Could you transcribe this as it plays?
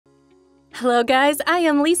Hello guys, I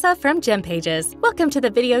am Lisa from GemPages. Welcome to the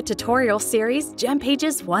video tutorial series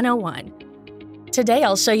GemPages 101. Today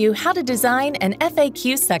I'll show you how to design an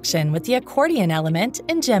FAQ section with the accordion element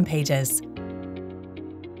in GemPages.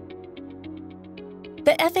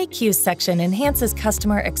 The FAQ section enhances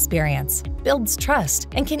customer experience, builds trust,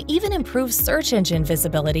 and can even improve search engine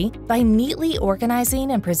visibility by neatly organizing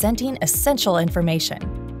and presenting essential information.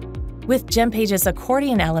 With GemPages'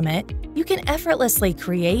 accordion element, you can effortlessly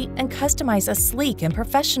create and customize a sleek and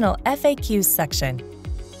professional FAQ section.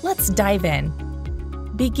 Let's dive in.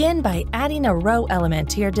 Begin by adding a row element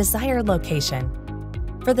to your desired location.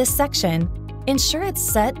 For this section, ensure it's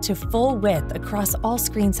set to full width across all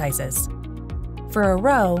screen sizes. For a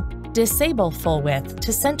row, disable full width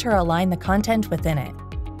to center align the content within it.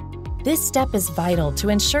 This step is vital to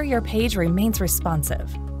ensure your page remains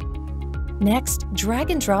responsive. Next, drag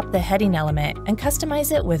and drop the heading element and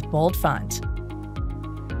customize it with bold font.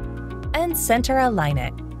 And center align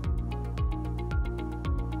it.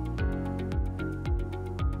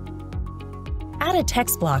 Add a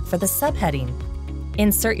text block for the subheading.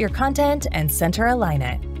 Insert your content and center align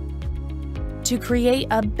it. To create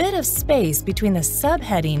a bit of space between the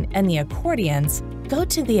subheading and the accordions, go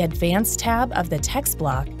to the Advanced tab of the text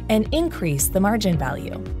block and increase the margin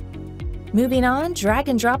value. Moving on, drag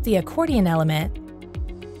and drop the accordion element,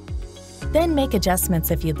 then make adjustments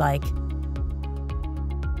if you'd like.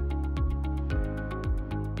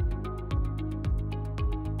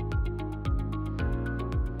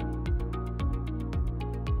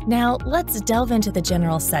 Now, let's delve into the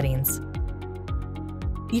general settings.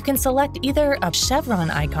 You can select either a chevron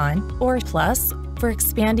icon or plus for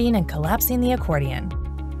expanding and collapsing the accordion.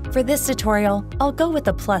 For this tutorial, I'll go with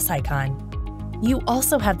the plus icon. You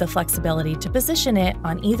also have the flexibility to position it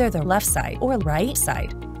on either the left side or right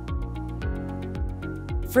side.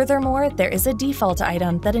 Furthermore, there is a default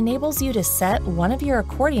item that enables you to set one of your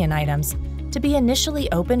accordion items to be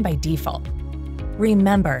initially open by default.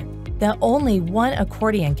 Remember that only one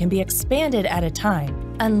accordion can be expanded at a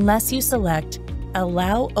time unless you select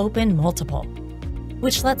Allow Open Multiple,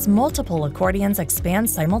 which lets multiple accordions expand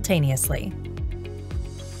simultaneously.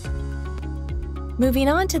 Moving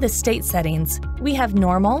on to the state settings, we have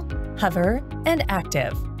Normal, Hover, and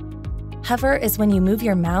Active. Hover is when you move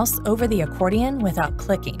your mouse over the accordion without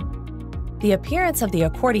clicking. The appearance of the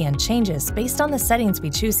accordion changes based on the settings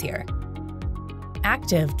we choose here.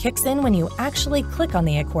 Active kicks in when you actually click on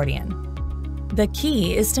the accordion. The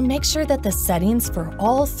key is to make sure that the settings for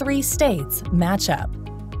all three states match up.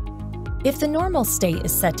 If the normal state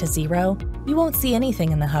is set to 0, you won't see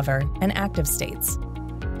anything in the hover and active states.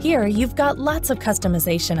 Here, you've got lots of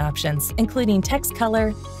customization options, including text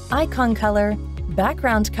color, icon color,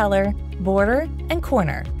 background color, border, and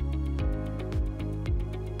corner.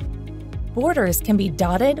 Borders can be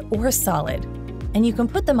dotted or solid, and you can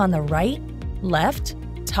put them on the right, left,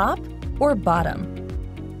 top, or bottom.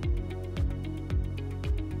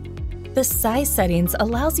 The size settings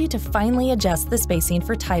allows you to finely adjust the spacing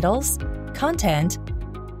for titles, content.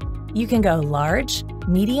 You can go large,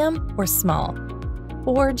 medium, or small,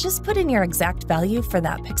 or just put in your exact value for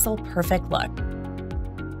that pixel-perfect look.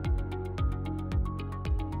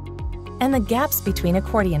 And the gaps between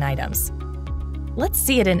accordion items. Let's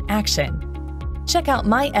see it in action. Check out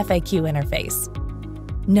my FAQ interface.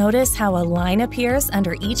 Notice how a line appears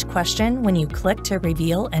under each question when you click to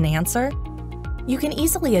reveal an answer? You can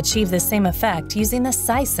easily achieve the same effect using the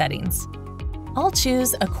size settings. I'll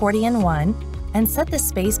choose Accordion 1 and set the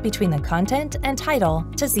space between the content and title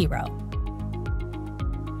to 0.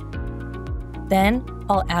 Then,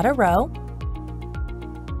 I'll add a row,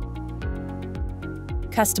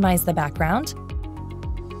 customize the background,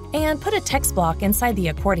 and put a text block inside the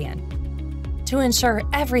accordion. To ensure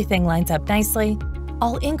everything lines up nicely,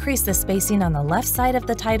 I'll increase the spacing on the left side of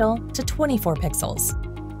the title to 24 pixels.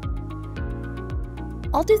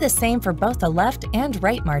 I'll do the same for both the left and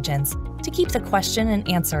right margins to keep the question and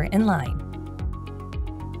answer in line.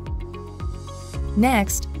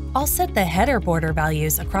 Next, I'll set the header border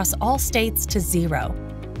values across all states to 0,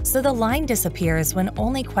 so the line disappears when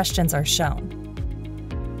only questions are shown.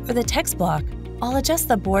 For the text block, I'll adjust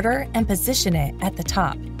the border and position it at the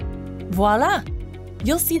top. Voila!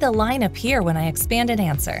 You'll see the line appear when I expand an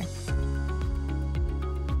answer.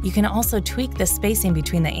 You can also tweak the spacing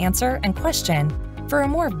between the answer and question for a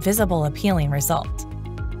more visible, appealing result.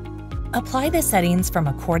 Apply the settings from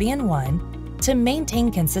Accordion 1 to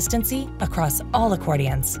maintain consistency across all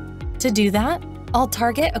accordions. To do that, I'll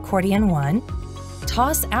target Accordion 1,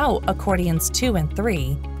 toss out Accordions 2 and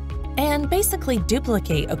 3, and basically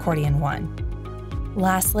duplicate Accordion 1.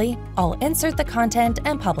 Lastly, I'll insert the content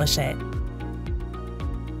and publish it.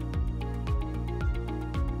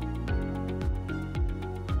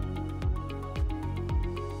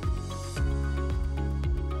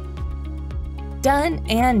 Done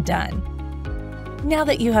and done. Now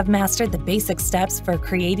that you have mastered the basic steps for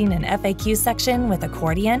creating an FAQ section with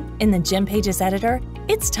Accordion in the GemPages editor,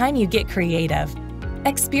 it's time you get creative.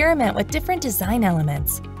 Experiment with different design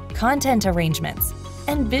elements, content arrangements,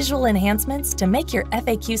 and visual enhancements to make your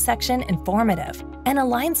FAQ section informative and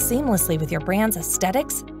align seamlessly with your brand's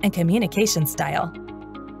aesthetics and communication style.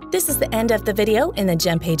 This is the end of the video in the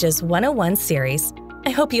GemPages 101 series. I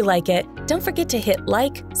hope you like it. Don't forget to hit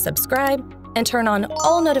like, subscribe, and turn on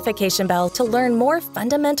all notification bell to learn more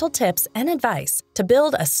fundamental tips and advice to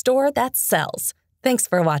build a store that sells. Thanks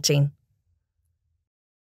for watching.